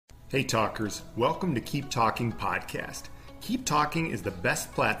Hey talkers, welcome to Keep Talking Podcast. Keep Talking is the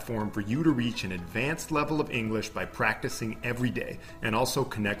best platform for you to reach an advanced level of English by practicing every day and also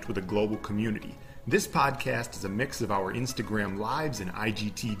connect with a global community. This podcast is a mix of our Instagram lives and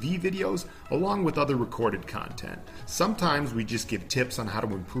IGTV videos along with other recorded content. Sometimes we just give tips on how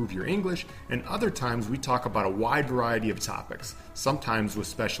to improve your English, and other times we talk about a wide variety of topics, sometimes with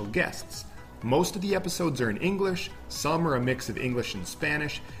special guests. Most of the episodes are in English, some are a mix of English and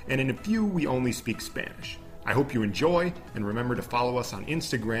Spanish, and in a few we only speak Spanish. I hope you enjoy, and remember to follow us on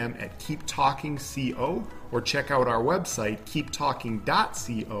Instagram at KeepTalkingCO, or check out our website,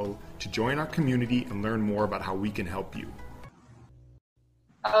 keeptalking.co, to join our community and learn more about how we can help you.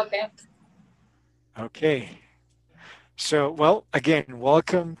 Okay. So, again,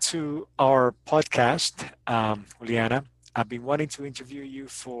 welcome to our podcast, Juliana. I've been wanting to interview you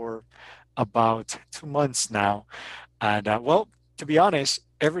for about 2 months now. And to be honest,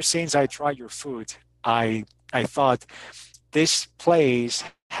 ever since I tried your food, I thought this place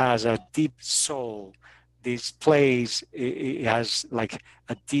has a deep soul. This place it has like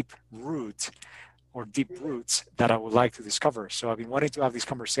a deep root or deep roots that I would like to discover. So I've been wanting to have this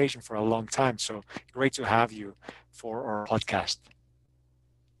conversation for a long time. So great to have you for our podcast.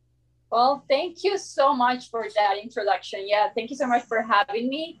 Well, thank you so much for that introduction. Yeah, thank you so much for having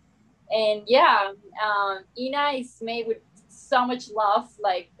me. And yeah, Ina is made with so much love.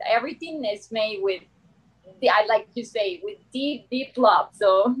 Like everything is made with, I like to say, with deep, deep love.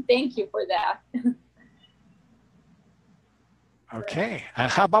 So thank you for that. Okay, and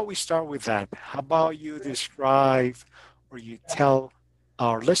how about we start with that? How about you describe or you tell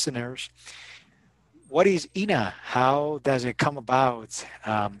our listeners, what is Ina? How does it come about?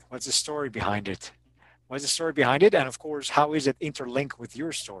 What's the story behind it? What's the story behind it? And of course, how is it interlinked with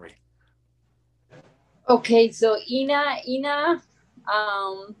your story? Okay, so Ina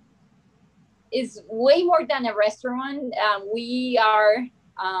is way more than a restaurant.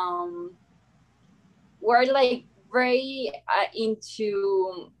 We're like very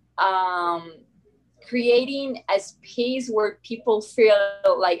into creating a space where people feel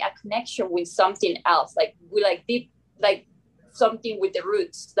like a connection with something else. Like we like deep, like something with the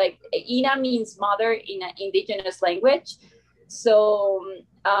roots. Like Ina means mother in an indigenous language. So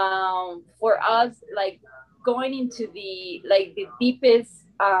for us, like going into the deepest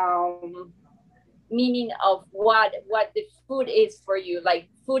meaning of what the food is for you, like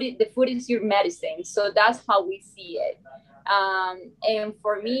the food is your medicine. So that's how we see it. And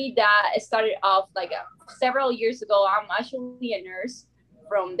for me, that started off like several years ago. I'm actually a nurse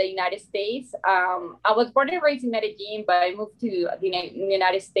from the United States. I was born and raised in Medellin, but I moved to the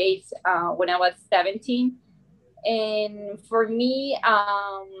United States when I was 17. And for me,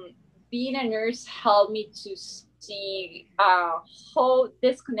 being a nurse helped me to see how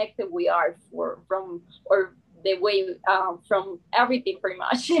disconnected we are from the way from everything pretty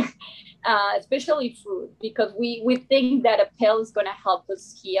much, especially food, because we think that a pill is going to help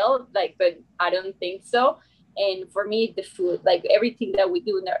us heal, like, but I don't think so. And for me, the food, like everything that we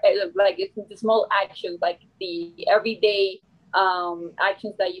do, like it's the small actions, like the everyday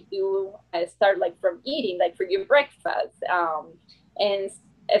actions that you do, start like from eating, like for your breakfast, and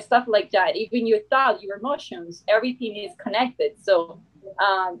stuff like that. Even your thoughts, your emotions, everything is connected. So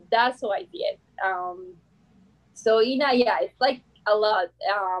that's how I did. So Ina, yeah, it's like a lot.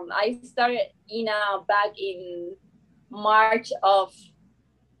 I started Ina back in March of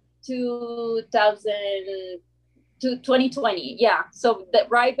 2020. Yeah. So that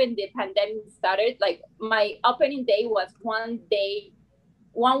right when the pandemic started, like my opening day was 1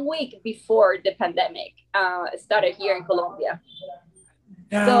 week before the pandemic started here in Colombia.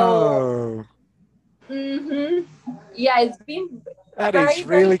 No. So, yeah, it's been that is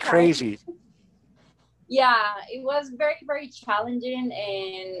really crazy. Yeah, it was very, very challenging,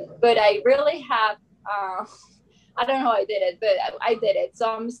 but I really have, I don't know how I did it, but I did it. So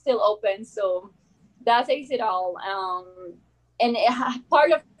I'm still open. So that says it all. And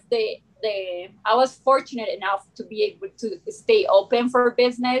part of I was fortunate enough to be able to stay open for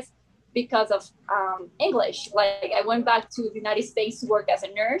business because of English. Like I went back to the United States to work as a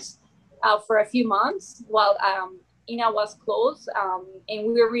nurse for a few months while Ina was closed,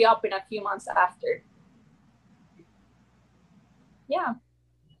 and we reopened a few months after. Yeah.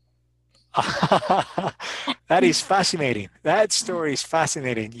 That is fascinating. That story is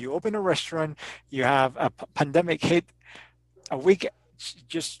fascinating. You open a restaurant, you have a pandemic hit a week,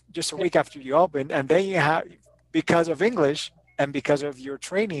 just a week after you open, and then you have, because of English and because of your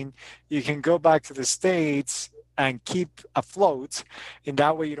training, you can go back to the States and keep afloat. In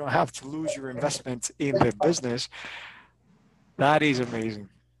that way, you don't have to lose your investment in the business. That is amazing.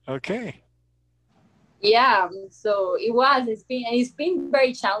 Okay. Yeah, so it's been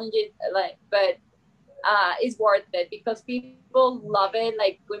very challenging, like, but it's worth it because people love it.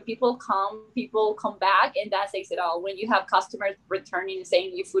 Like when people come back, and that takes it all. When you have customers returning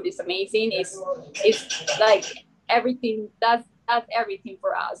saying your food is amazing, it's like everything. That's everything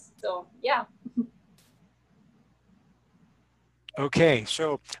for us. So yeah. Okay.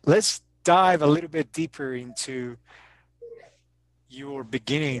 So let's dive a little bit deeper into your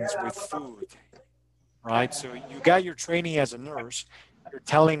beginnings with food, right? So you got your training as a nurse. You're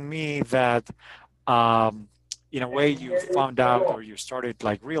telling me that um, in a way you found out or you started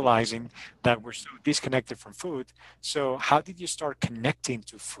like realizing that we're so disconnected from food. So how did you start connecting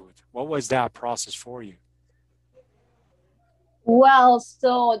to food? What was that process for you? Well,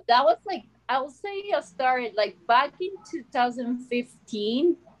 so that was like, I would say I started like back in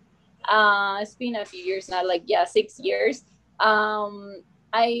 2015. It's been a few years now, like yeah, 6 years.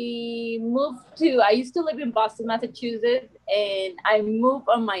 I used to live in Boston, Massachusetts, and I moved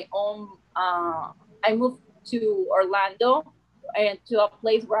on my own. I moved to Orlando, and to a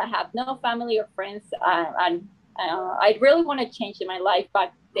place where I have no family or friends, and I really want to change in my life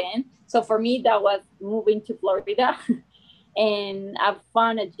back then. So for me, that was moving to Florida. And I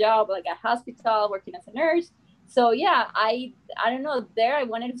found a job like a hospital working as a nurse. So yeah, I don't know, there I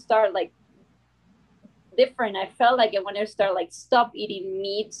wanted to start like different. I felt like I wanted to start like stop eating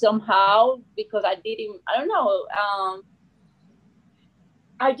meat somehow because I don't know.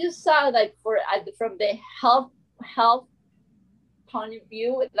 I just saw like from the health point of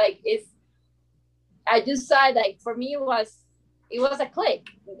view, like it's I just saw like for me it was a click.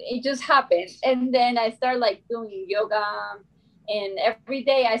 It just happened, and then I started like doing yoga, and every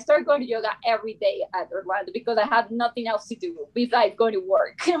day I started going to yoga every day at Orlando because I had nothing else to do besides going to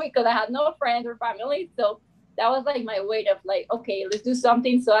work because I had no friends or family. So that was like my way of like, okay, let's do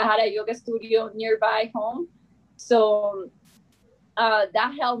something. So I had a yoga studio nearby home. So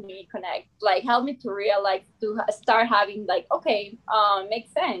that helped me connect, like helped me to realize to start having like, okay,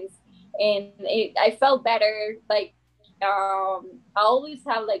 makes sense. And I felt better. Like I always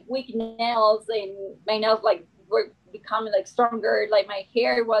have like weak nails, and my nails like were becoming like stronger. Like my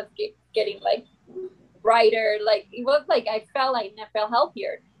hair was getting like brighter. Like it was like I felt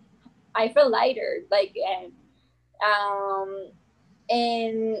healthier. I felt lighter. Like um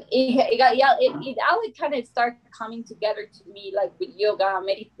it got yeah it all kind of started coming together to me like with yoga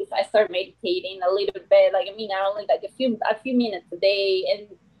I started meditating a little bit, like I mean not only like a few minutes a day,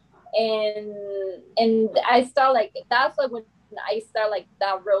 and I start like that's like when I start like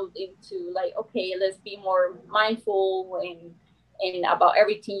that road into like, okay, let's be more mindful and about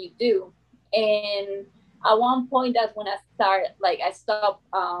everything you do. And at one point that's when I stopped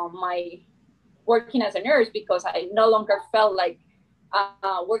my working as a nurse because I no longer felt like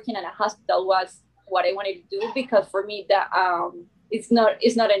working in a hospital was what I wanted to do, because for me that it's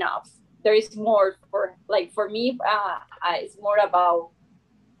not enough. There is more for me. It's more about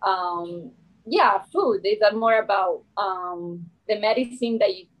food. It's more about the medicine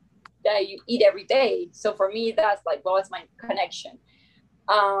that you eat every day. So for me, that's like what was my connection.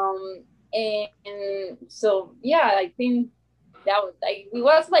 And so yeah, I think that was like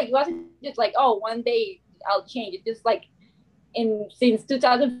it wasn't just like, oh, one day I'll change it. Just like in since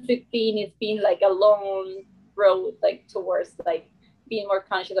 2015, it's been like a long road like towards like being more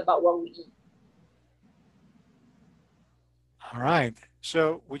conscious about what we eat. All right.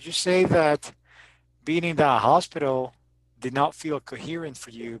 So would you say that being in the hospital did not feel coherent for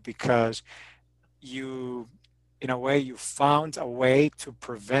you because you, in a way, you found a way to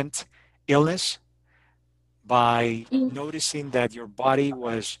prevent illness by noticing that your body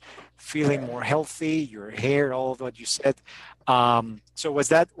was feeling more healthy, your hair, all of what you said. So was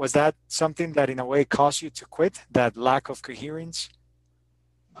that something that in a way caused you to quit, that lack of coherence?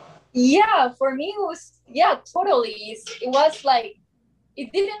 Yeah, for me it was, yeah, totally. It was like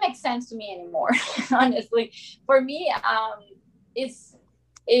it didn't make sense to me anymore. Honestly, for me,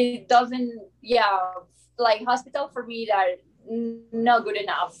 it doesn't. Yeah, like hospital for me that not good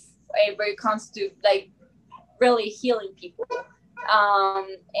enough when it comes to like really healing people.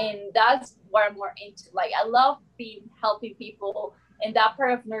 And that's what I'm more into. Like I love being helping people, and that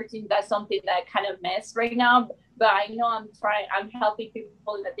part of nursing, that's something that I kind of miss right now. But I know I'm helping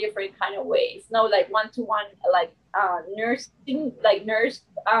people in a different kind of ways. No, like one to one, like nursing, like nurse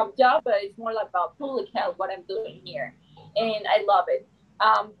job, but it's more like about public health. What I'm doing here, and I love it.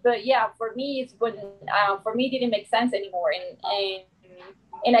 But yeah, for me, it's when for me it didn't make sense anymore,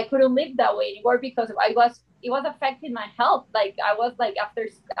 and I couldn't live that way anymore because it was affecting my health. Like I was like after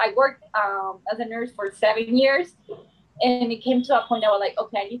I worked as a nurse for 7 years, And it came to a point I was like,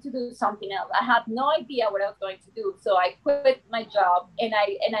 okay, I need to do something else. I had no idea what I was going to do. So I quit my job and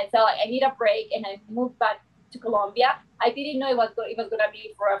I thought like, I need a break, and I moved back to Colombia. I didn't know it was gonna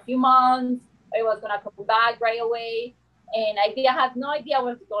be for a few months. It was gonna come back right away. And I had no idea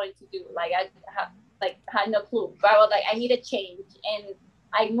what I was going to do. Like had no clue. But I was like, I need a change. And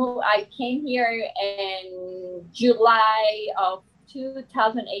I came here in July of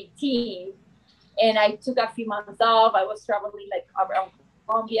 2018, and I took a few months off. I was traveling like around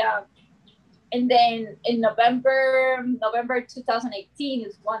Colombia, and then in November 2018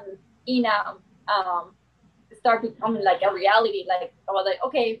 is when Ina started becoming like a reality. Like I was like,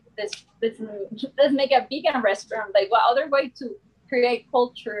 okay, let's make a vegan restaurant. Like what other way to create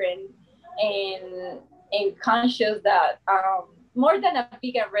culture and conscious that more than a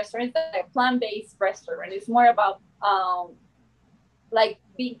vegan restaurant, it's like a plant-based restaurant. It's more about like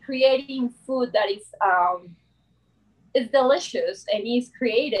creating food that is delicious and is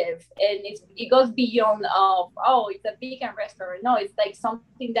creative, and it goes beyond of, oh, it's a vegan restaurant. No, it's like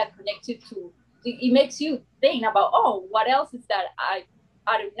something that connects you to, it makes you think about, oh, what else is that I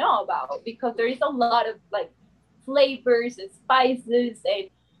don't know about, because there is a lot of like flavors and spices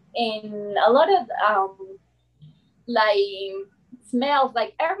and a lot of like smells,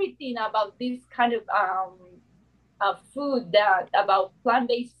 like everything about this kind of food, that about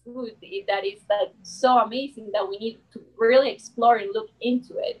plant-based food, that is like so amazing that we need to really explore and look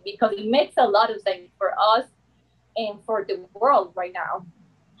into it, because it makes a lot of sense for us and for the world right now.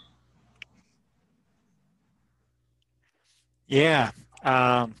 Yeah,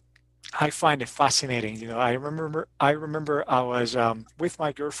 I find it fascinating. You know, I remember I was with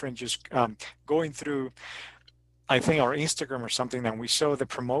my girlfriend just going through, I think, our Instagram or something, and we saw the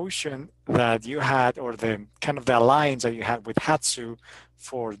promotion that you had, or the kind of the alliance that you had with Hatsu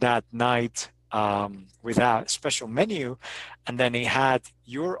for that night, with that special menu, and then it had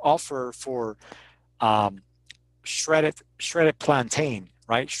your offer for um, shredded plantain,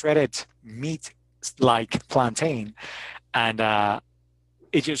 right? Shredded meat like plantain, and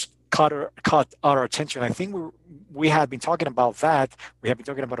it just caught our attention. I think we had been talking about that. We have been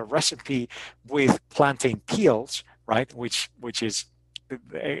talking about a recipe with plantain peels, right? Which is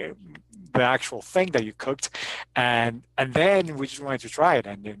the actual thing that you cooked, and then we just wanted to try it,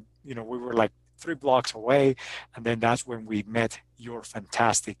 and then we were like 3 blocks away, and then that's when we met your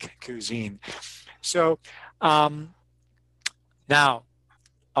fantastic cuisine. So now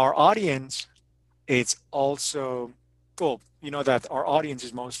our audience, it's also, well, that our audience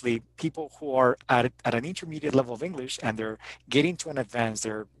is mostly people who are at an intermediate level of English, and they're getting to an advanced,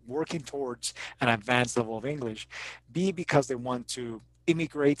 they're working towards an advanced level of English, be because they want to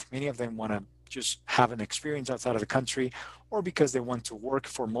immigrate. Many of them want to just have an experience outside of the country, or because they want to work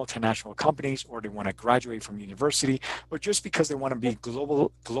for multinational companies, or they want to graduate from university, or just because they want to be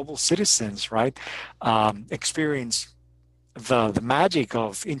global citizens, right? Experience the magic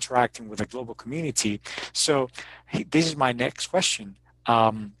of interacting with a global community. So this is my next question.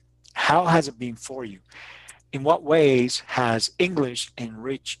 How has it been for you? In what ways has English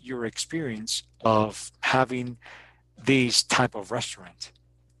enriched your experience of having this type of restaurant?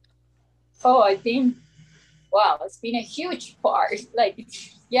 Oh, I think, wow, it's been a huge part. Like,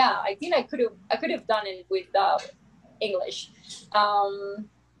 yeah, I think I could have done it with English. Uh,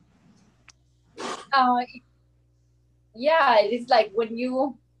 yeah, it's like when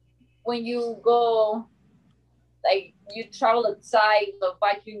you go, like you travel outside of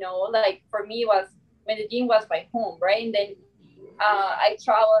what like for me was Medellin was my home, right? And then I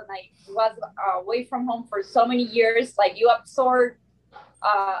traveled and I was away from home for so many years. Like you absorb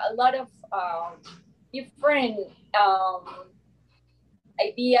a lot of different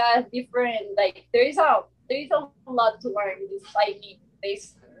ideas, different, like there's a lot to learn. It's like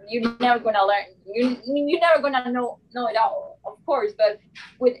this, you're never gonna learn. You're never gonna know it all, of course. But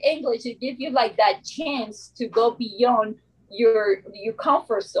with English, it gives you like that chance to go beyond your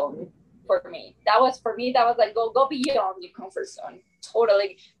comfort zone. For me, that was like go beyond your comfort zone.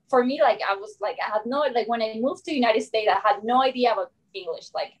 Totally. For me, like I was like I had no, like when I moved to the United States, I had no idea about English.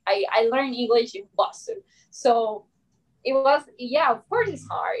 Like I learned English in Boston, so it was, yeah, of course it's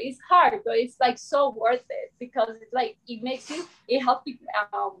hard, but it's like so worth it, because it's like it helps you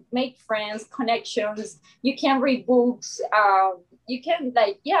make friends, connections. You can read books, you can,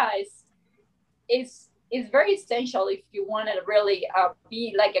 like, yeah, it's very essential if you want to really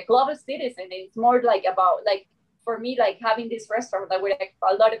be like a global citizen. It's more like about, like, for me, like having this restaurant that where like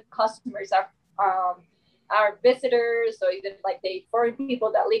a lot of customers are visitors, or even like the foreign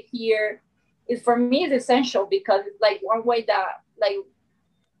people that live here, is for me is essential, because it's like one way that like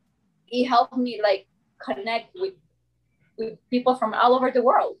it helped me like connect with with people from all over the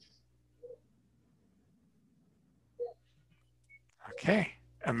world. Okay,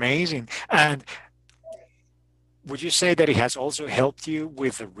 amazing. And would you say that it has also helped you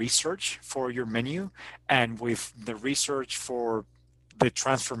with the research for your menu and with the research for the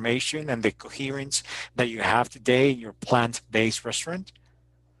transformation and the coherence that you have today in your plant-based restaurant?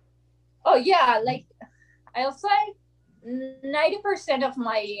 Oh yeah, like I'll say 90% of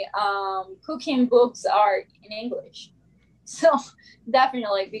my cooking books are in English. So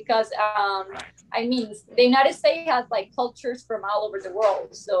definitely, because Right. I mean, the United States has like cultures from all over the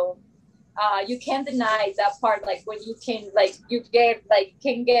world. So you can't deny that part. Like when you can, like you get, like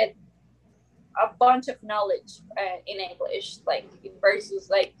can get a bunch of knowledge in English, like versus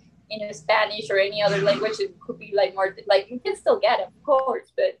like in Spanish or any other language, it could be like more like you can still get it, of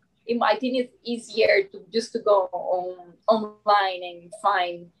course, but I think it's easier to just to go online and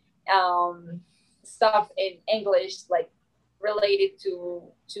find stuff in English, like related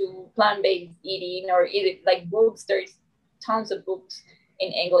to plant-based eating or either like books. There's tons of books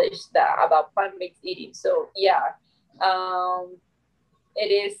in English that about plant-based eating. So yeah,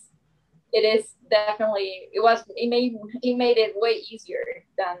 it is definitely it made it way easier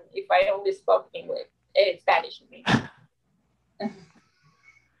than if I only spoke English, Spanish.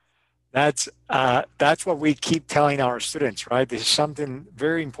 That's what we keep telling our students, right? This is something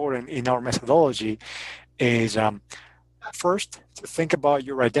very important in our methodology. Is first to think about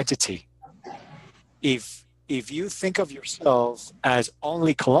your identity. If you think of yourself as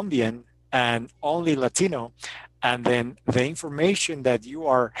only Colombian and only Latino, and then the information that you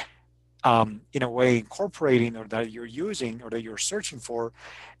are in a way incorporating or that you're using or that you're searching for,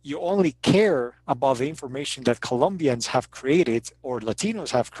 you only care about the information that Colombians have created or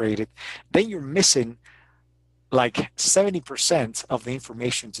Latinos have created, then you're missing like 70% of the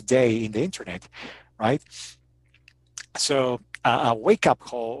information today in the internet, right? So a wake-up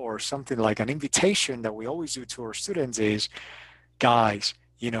call or something like an invitation that we always do to our students is, guys,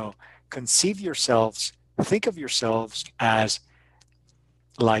 conceive yourselves, think of yourselves as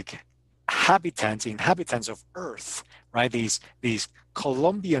like inhabitants of Earth, right? These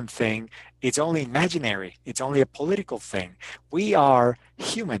Colombian thing, it's only imaginary. It's only a political thing. We are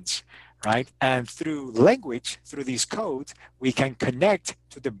humans, right? And through language, through these codes, we can connect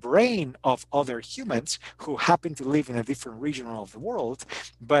to the brain of other humans who happen to live in a different region of the world.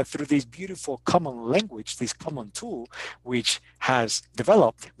 But through this beautiful common language, this common tool, which has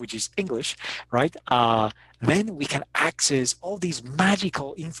developed, which is English, right? Then we can access all these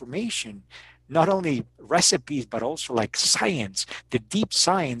magical information, not only recipes, but also like science, the deep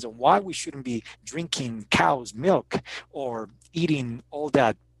science on why we shouldn't be drinking cow's milk or eating all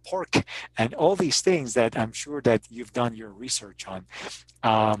that pork and all these things that I'm sure that you've done your research on.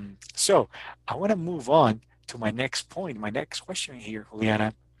 So I want to move on to my next point, my next question here,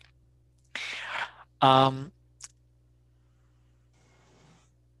 Juliana.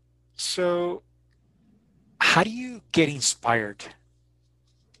 So how do you get inspired?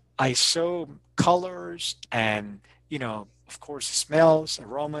 I saw colors and, of course, smells,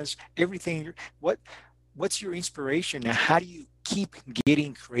 aromas, everything. What's your inspiration and how do you keep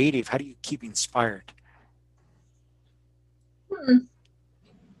getting creative? How do you keep inspired?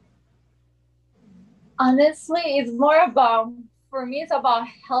 Honestly, it's more about, for me, it's about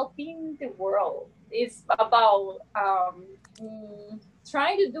helping the world. It's about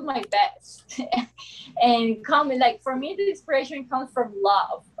trying to do my best and coming, like, for me, the inspiration comes from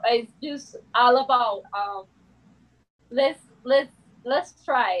love. It's just all about let's let's let's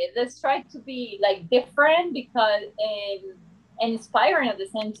try to be like different, because and inspiring at the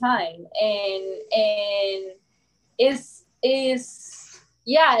same time, and is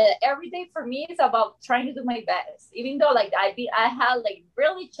yeah, every day for me is about trying to do my best, even though like I had like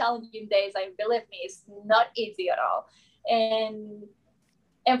really challenging days. I believe me, it's not easy at all. and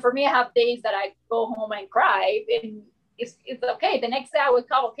and for me, I have days that I go home and cry, and it's okay. The next day I wake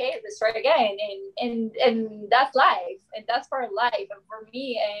up, okay, let's try again, and that's life, and that's part of life. And for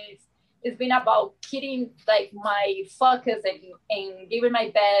me, it's been about keeping like my focus and giving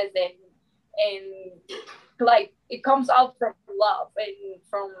my best, and like it comes out from love and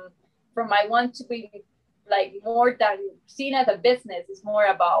from I want to be like more than seen as a business. It's more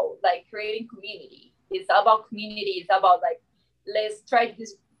about like creating community. It's about community. It's about like let's try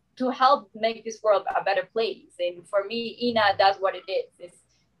to help make this world a better place. And for me, Ina, that's what it is.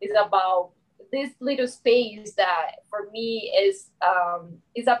 It's about this little space that for me is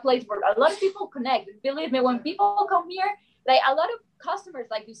a place where a lot of people connect. Believe me, when people come here, like a lot of customers,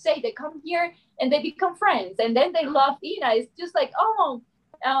 like you say, they come here and they become friends, and then they love Ina. It's just like, oh,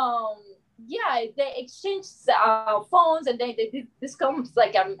 yeah, they exchange phones, and this comes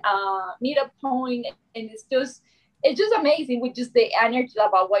like a meetup point, and it's just amazing with just the energy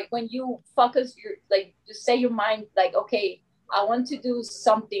about what when you focus your like just say your mind like, okay, I want to do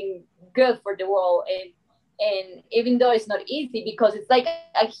something good for the world, and even though it's not easy because it's like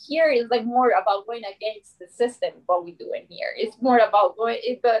here it's like more about going against the system. What we're doing here, it's more about going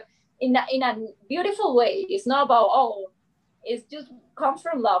but in a beautiful way. It's not about, oh, it's just comes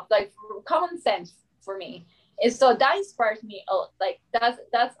from love, like common sense for me. And so that inspires me. Like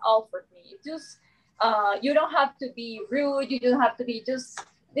that's all for me. It just you don't have to be rude. You don't have to be just.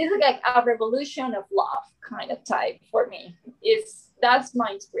 This is like a revolution of love kind of type for me. It's that's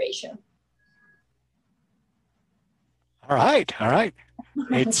my inspiration. All right, all right.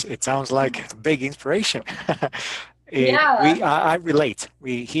 It sounds like a big inspiration. Yeah. I relate.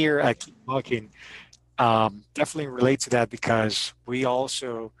 We here at Keep Talking definitely relate to that because we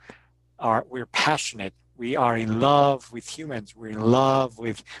also we're passionate. We are in love with humans. We're in love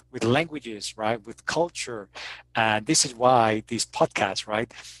with languages, right? With culture, and this is why these podcasts,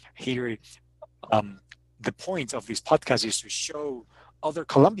 right? Here, um, the point of this podcast is to show other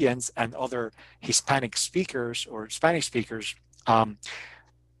Colombians and other Hispanic speakers or Spanish speakers um,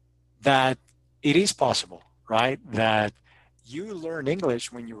 that it is possible, right? That you learned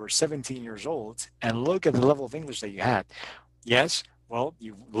English when you were 17 years old, and look at the level of English that you had. Yes, well,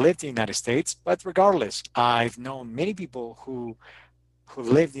 you lived in the United States, but regardless, I've known many people who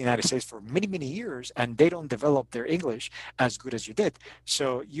lived in the United States for many, many years and they don't develop their English as good as you did.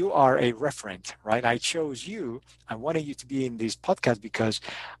 So you are a referent, right? I chose you. I wanted you to be in this podcast because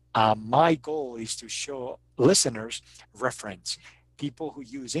my goal is to show listeners reference, people who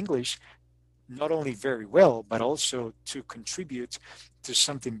use English not only very well, but also to contribute to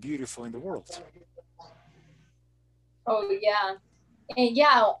something beautiful in the world. Oh yeah. And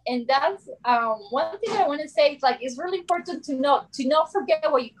yeah, and that's one thing I want to say is like it's really important to not forget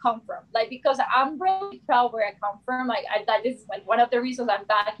where you come from. Like because I'm really proud where I come from. Like I that is like one of the reasons I'm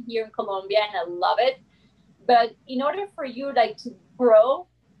back here in Colombia and I love it. But in order for you like to grow,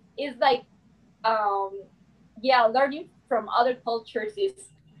 is like um yeah, learning from other cultures is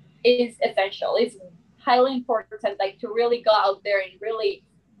essential. It's highly important like to really go out there and really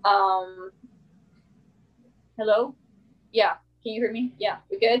um hello? Yeah. Can you hear me? Yeah,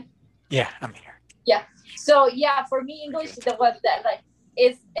 we good? Yeah, I'm here. Yeah. So yeah, for me, English the was that like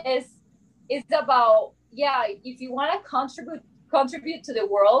is about yeah. If you want to contribute to the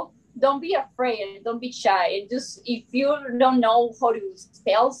world, don't be afraid and don't be shy. And just if you don't know how to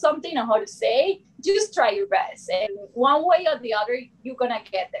spell something or how to say, just try your best. And one way or the other, you're gonna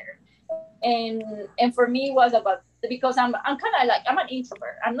get there. And for me, it was about because I'm kind of like I'm an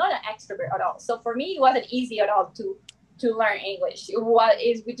introvert. I'm not an extrovert at all. So for me, it wasn't easy at all to learn English. What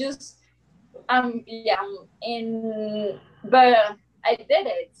is we just yeah in but I did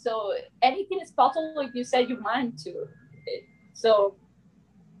it. So anything is possible if you set your mind to it. So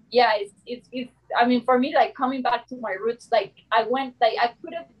yeah, it's I mean for me like coming back to my roots, like I went like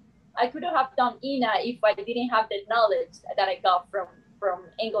I could have done INA if I didn't have the knowledge that I got from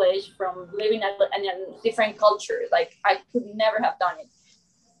English, from living in a different culture. Like I could never have done it.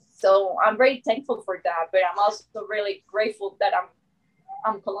 So I'm very thankful for that, but I'm also really grateful that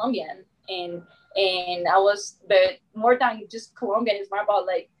I'm Colombian and I was, but more than just Colombian, it's more about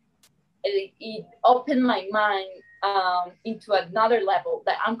like it opened my mind into another level.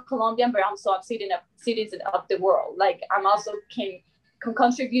 That I'm Colombian, but I'm also a citizen of the world. Like I'm also can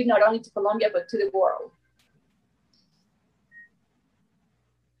contribute not only to Colombia but to the world.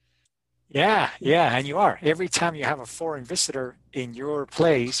 Yeah, yeah, and you are. Every time you have a foreign visitor in your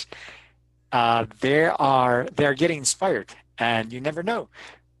place, they're getting inspired, and you never know.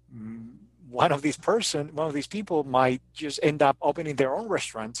 One of these people might just end up opening their own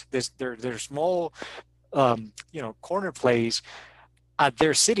restaurant. Their small, corner place at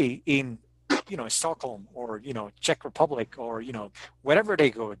their city in, Stockholm or Czech Republic or wherever they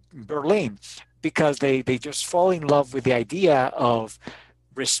go, Berlin, because they just fall in love with the idea of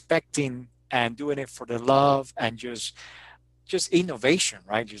respecting and doing it for the love and just innovation,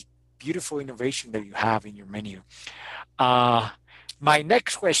 right? Just beautiful innovation that you have in your menu. Uh, my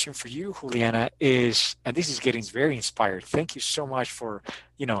next question for you, Juliana, is, and this is getting very inspired. Thank you so much for,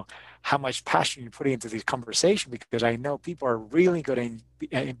 how much passion you put into this conversation because I know people are really going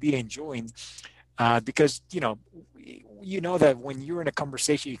to be enjoying because you know that when you're in a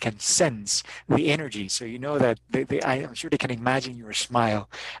conversation you can sense the energy, so you know that I'm sure they can imagine your smile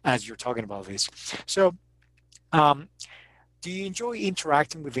as you're talking about this. So um, do you enjoy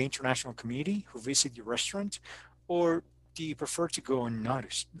interacting with the international community who visit your restaurant, or do you prefer to go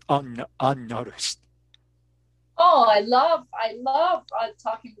unnoticed? Oh, I love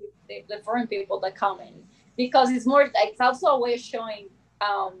talking with the foreign people that come in, because it's more like it's also a way of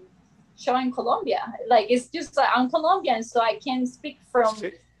um, showing Colombia. Like it's just I'm Colombian, so I can speak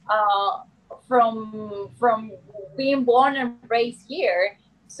uh, from being born and raised here.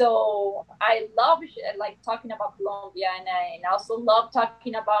 So I love like talking about Colombia, and I also love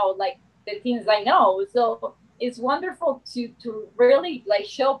talking about like the things I know. So it's wonderful to really like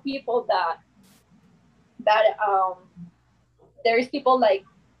show people that there's people like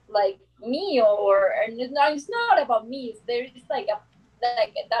me, or it's not about me. There's like a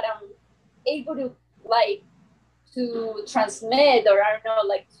like that I'm able to like to transmit, or I don't know,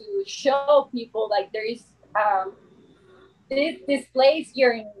 like to show people like there is this place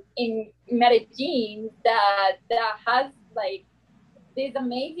here in Medellin that has like this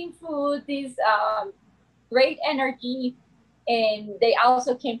amazing food, this great energy, and they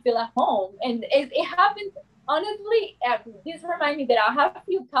also can feel at home. And it happens honestly. This reminds me that I have a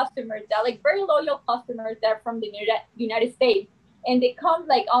few customers that like very loyal customers that are from the United States, and they come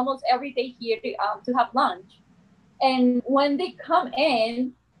like almost every day here to have lunch. And when they come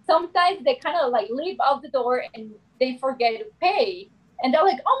in, sometimes they kind of like leave out the door and they forget to pay. And they're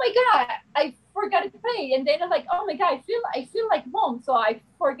like, "Oh my god, I forgot to pay." And then they're like, "Oh my god, I feel like home, so I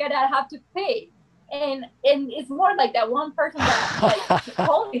forget I have to pay." And it's more like that one person that like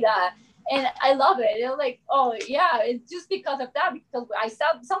told me that, and I love it. They're like, "Oh yeah, it's just because of that." Because I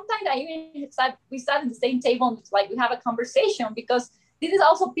sat sometimes I even sat we sat at the same table and like we have a conversation, because this is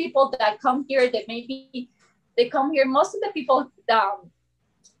also people that come here that maybe they come here. Most of the people,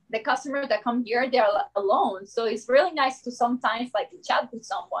 the customers that come here, they're alone. So it's really nice to sometimes like chat with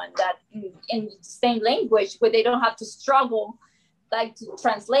someone that in the same language, where they don't have to struggle like to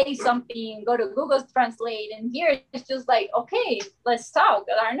translate something, go to Google Translate. And here it's just like, okay, let's talk.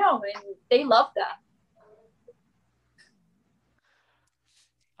 I don't know, and they love that.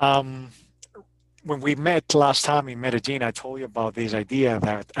 Um, when we met last time in Medellin, I told you about this idea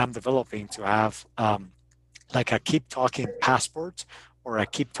that I'm developing to have like a keep talking passport, or a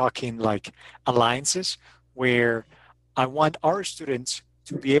keep talking like alliances, where I want our students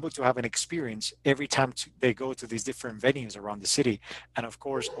to be able to have an experience every time they go to these different venues around the city. And of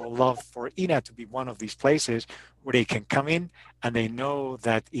course, I would love for INA to be one of these places where they can come in and they know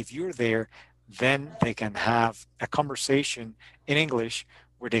that if you're there, then they can have a conversation in English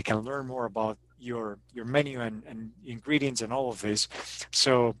where they can learn more about your menu and ingredients and all of this.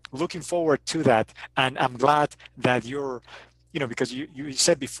 So looking forward to that. And I'm glad that because you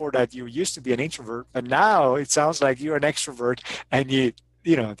said before that you used to be an introvert, but now it sounds like you're an extrovert, and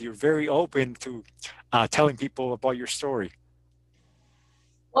you're very open to telling people about your story.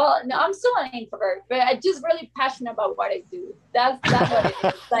 Well, no, I'm still an introvert, but I'm just really passionate about what I do. That's what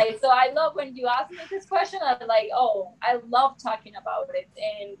it is. Like, so I love when you ask me this question. I'm like, oh, I love talking about it,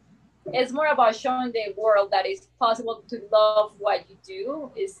 and it's more about showing the world that it's possible to love what you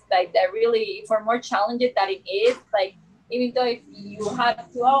do. Is like that really, for more challenging that it is, like even though if you have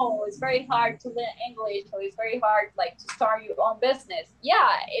to, oh, it's very hard to learn English, or it's very hard like to start your own business. Yeah,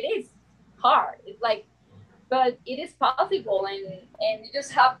 it is hard. It's like, but it is possible, and you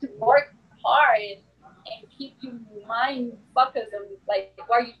just have to work hard, and keep your mind focused on like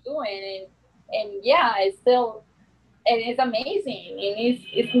what you're doing, and yeah, it's still, and it's amazing, and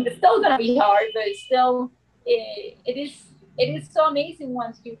it's still gonna be hard, but it's still it is so amazing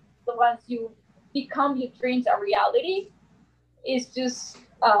once you become your dreams a reality. It's just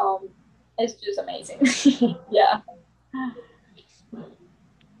it's just amazing. Yeah.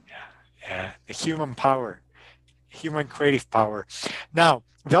 Yeah, the human power, human creative power. Now,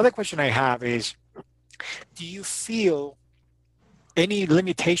 the other question I have is, do you feel any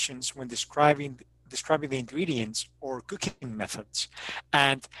limitations when describing the ingredients or cooking methods?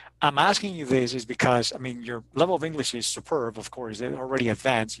 And I'm asking you this is because, I mean, your level of English is superb, of course, it's already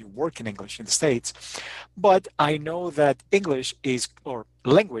advanced. You work in English in the States, but I know that English is, or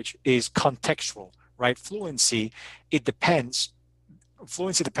language is contextual, right? Fluency depends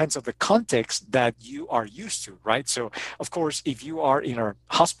on the context that you are used to, right? So, of course, if you are in a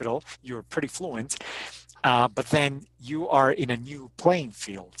hospital, you're pretty fluent, but then you are in a new playing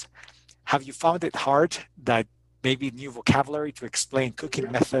field. Have you found it hard that maybe new vocabulary to explain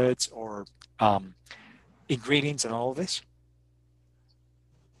cooking methods or ingredients and all of this?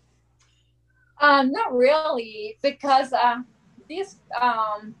 Not really, because this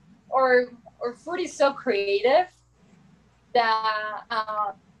or food is so creative that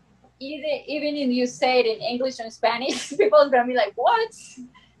even if you say it in English and Spanish, people are gonna be like, "What?"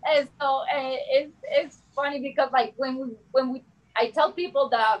 And so it's funny because like when we I tell people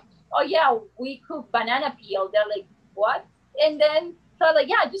that, oh yeah, we cook banana peel, they're like, what? And then so I'm like,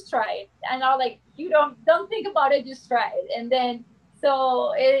 yeah, just try it. And I'm like, you don't think about it, just try it. And then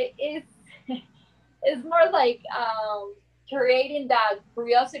so it's it's more like creating that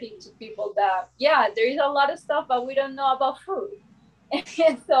curiosity to people that yeah, there is a lot of stuff but we don't know about food.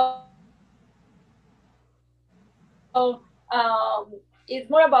 And so it's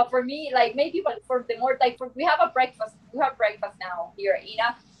more about for me like maybe but for the more like for we have breakfast now here at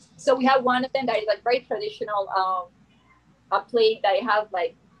Ina. So we have one of them that is like very traditional a plate that has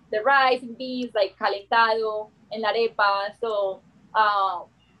like the rice and beans like calentado and arepa. So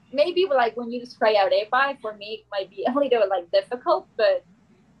maybe like when you describe arepa for me it might be a little like difficult, but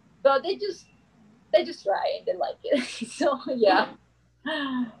they just try and they like it. So yeah.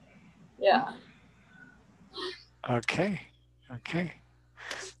 Yeah. Okay. Okay.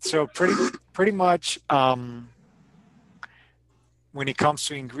 So pretty much when it comes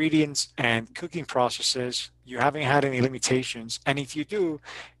to ingredients and cooking processes, you haven't had any limitations. And if you do,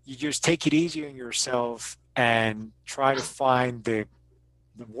 you just take it easy on yourself and try to find the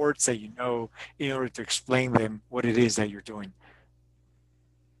words that you know in order to explain them what it is that you're doing.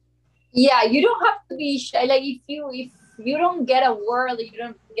 Yeah, you don't have to be shy. Like if you don't get a word, you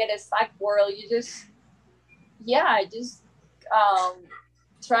don't get a exact word, you just yeah, just um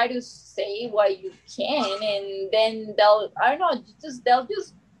try to say what you can, and then they'll I don't know, just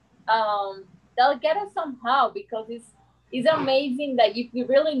um they'll get it somehow because it's amazing that if you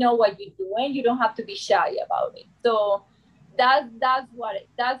really know what you're doing, you don't have to be shy about it. So that's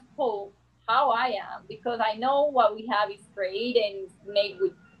how I am because I know what we have is great and it's made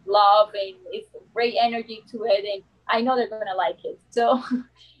with love and it's great energy to it, and I know they're gonna like it. So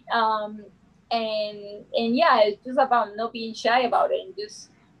um and yeah, it's just about not being shy about it and just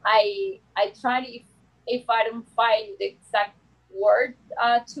I try to if I don't find the exact word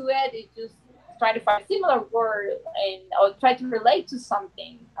to it, it just try to find a similar word and or try to relate to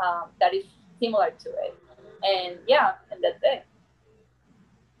something that is similar to it, and yeah, and that's it.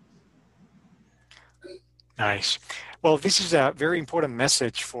 Nice. Well, this is a very important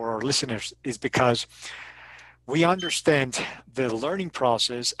message for our listeners, is because we understand the learning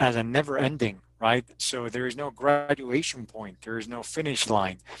process as a never ending, right? So there is no graduation point, there is no finish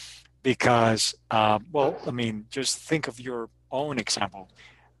line because, well, I mean, just think of your own example.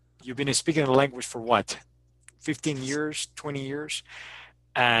 You've been speaking the language for what, 15 years, 20 years?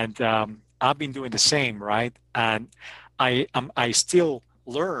 And I've been doing the same, right? And I still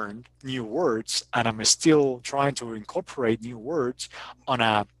learn new words, and I'm still trying to incorporate new words on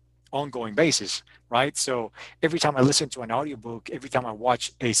a ongoing basis, right? So every time I listen to an audiobook, every time I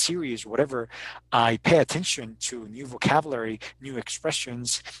watch a series, whatever, I pay attention to new vocabulary, new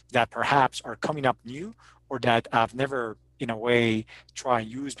expressions that perhaps are coming up new or that I've never, in a way, tried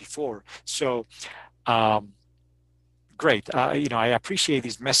and used before. So um, great. I appreciate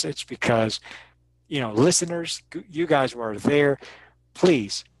this message because, listeners, you guys who are there,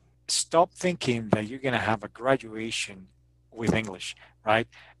 please stop thinking that you're going to have a graduation with English, right?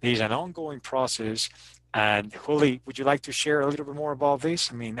 There's an ongoing process. And Juli, would you like to share a little bit more about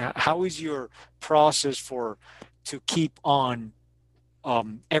this? I mean, how is your process for to keep on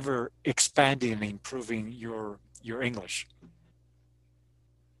ever expanding and improving your English?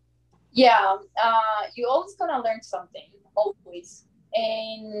 Yeah, you always gonna learn something, always,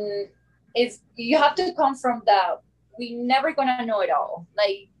 and it's you have to come from that. We never gonna know it all.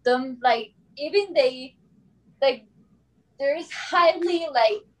 Like them, like even they like there is highly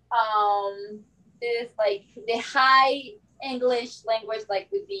like this like the high English language like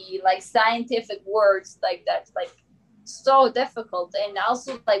with the like scientific words like that's like so difficult, and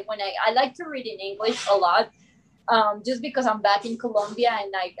also like when I like to read in English a lot just because I'm back in Colombia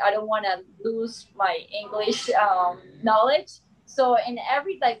and like I don't want to lose my English knowledge. So in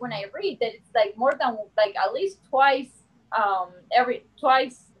every like when I read that it's like more than like at least every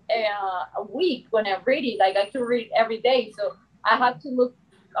twice a week when I read it. Like I can read every day, so I have to look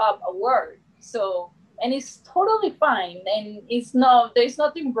up a word. So and it's totally fine, and it's no there's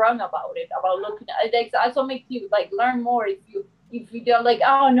nothing wrong about it about looking at it. Also make you like learn more if you don't like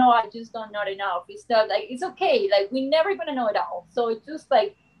oh no I just don't know enough, it's not like it's okay, like we're never gonna know it all, so it's just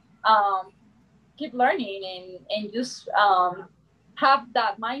like um keep learning and just have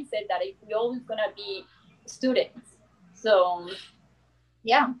that mindset that if we always gonna be students. So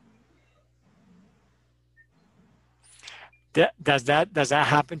yeah. Does that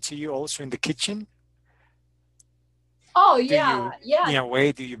happen to you also in the kitchen? Oh Do yeah, you, yeah, in a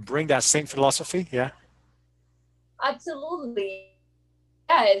way, do you bring that same philosophy? Yeah. absolutely.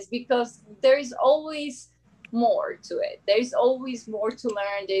 yes, because there is always more to it. There's always more to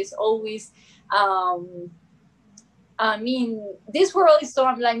learn. There's always, I mean, this world is so,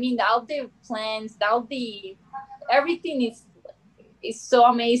 I mean, all the plans, all the, everything is so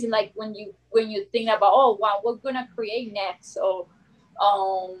amazing. Like when you think about, oh wow, we're gonna create next, or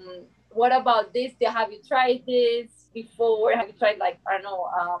what about this? Have you tried this before? Have you tried, like, I don't know,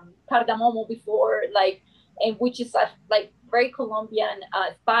 cardamomo before, like, and which is like very Colombian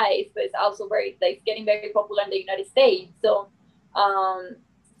spice, but it's also very, like, getting very popular in the United States. So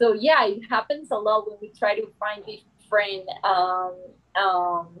so yeah, it happens a lot when we try to find different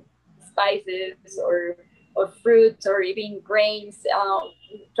spices or fruits or even grains.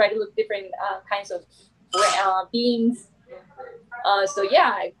 Try to look different kinds of beans. So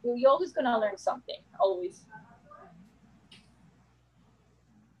yeah, you're always gonna learn something, always.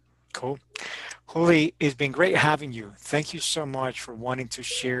 Cool. Juli, it's been great having you. Thank you so much for wanting to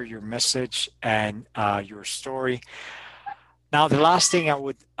share your message and your story. Now, the last thing I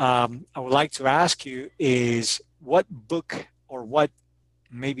would like to ask you is, what book or what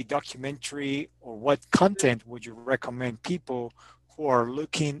maybe documentary or what content would you recommend people who are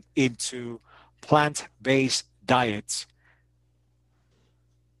looking into plant-based diets?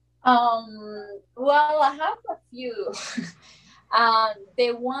 Well, I have a few.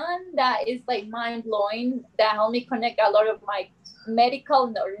 The one that is like mind blowing, that helped me connect a lot of my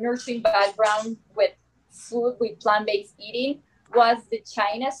medical or nursing background with food, with plant based eating, was the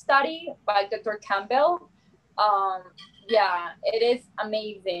China study by Dr. Campbell. Um, yeah, it is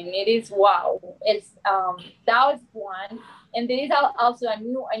amazing. It is wow. It's that was one, and there is also a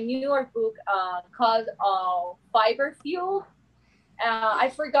newer book called Fiber Fuel. I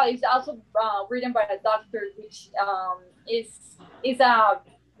forgot. It's also written by a doctor, which is a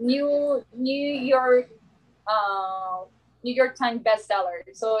New York New York Times bestseller.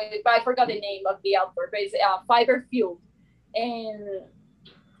 So but I forgot the name of the author, but it's Fiber Fuel, and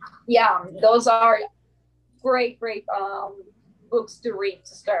yeah, those are great books to read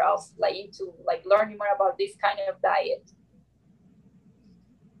to start off, like, into like learning more about this kind of diet.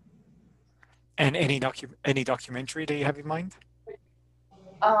 And any documentary that you have in mind?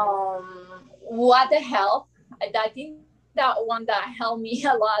 What the Hell? I think that one that helped me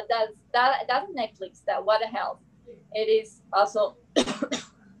a lot. That's Netflix. That What the Hell? It is also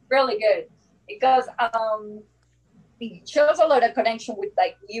really good because it shows a lot of connection with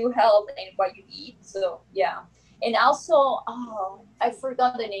like you health and what you eat. So yeah, and also I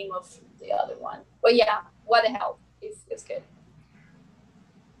forgot the name of the other one, but yeah, What the Hell is good.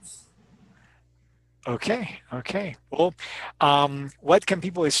 Okay. Well, what can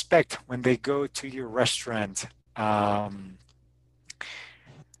people expect when they go to your restaurant?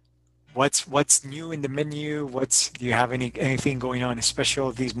 What's new in the menu? Do you have anything going on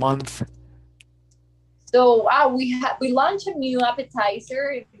special this month? So we launched a new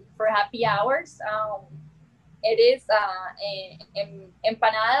appetizer for happy hours. It is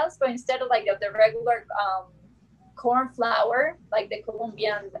empanadas, but instead of like the regular corn flour, like the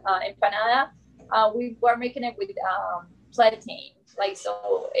Colombian empanada, we were making it with plantain. Like,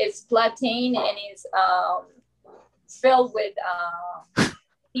 so it's plantain and it's filled with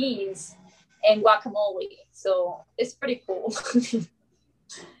beans and guacamole. So it's pretty cool.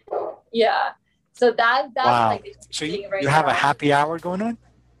 Yeah. So that's Wow. like the So thing you right have a now. happy hour going on?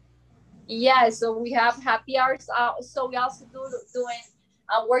 Yeah, so we have happy hours. So we also doing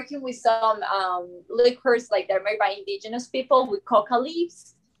working with some liquors like they're made by indigenous people with coca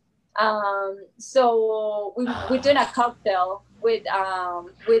leaves. So we're doing a cocktail with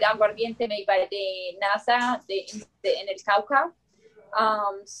aguardiente made by the NASA in El Cauca.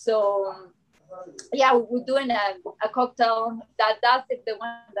 So yeah, we're doing a cocktail that's the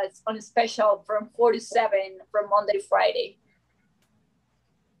one that's on a special from 4 to 7 from Monday to Friday.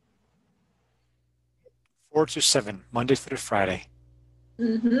 4 to 7, Monday through Friday.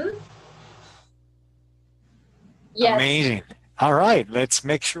 Mm-hmm. Yes. Amazing. All right, let's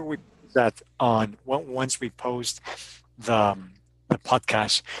make sure we put that on once we post the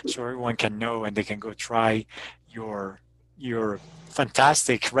podcast, so everyone can know and they can go try your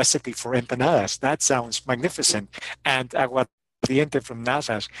fantastic recipe for empanadas. That sounds magnificent. And aguardiente from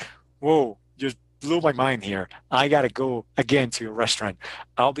Nasa's. Whoa, just blew my mind here. I gotta go again to your restaurant.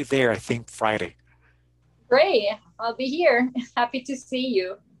 I'll be there, I think, Friday. Great. I'll be here. Happy to see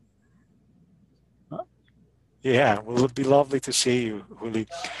you. Yeah, well, it'll be lovely to see you, Juli.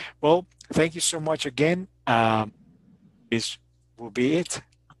 Well, thank you so much again. This will be it.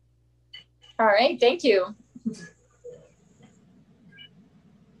 All right. Thank you.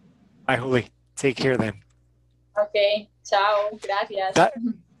 Bye, Juli. Take care then. Okay. Okay. Ciao. Gracias.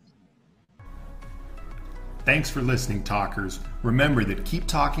 Thanks for listening, talkers. Remember that Keep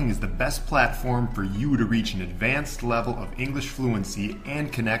Talking is the best platform for you to reach an advanced level of English fluency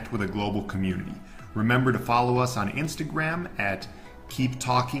and connect with a global community. Remember to follow us on Instagram at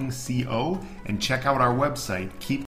KeepTalkingCO and check out our website,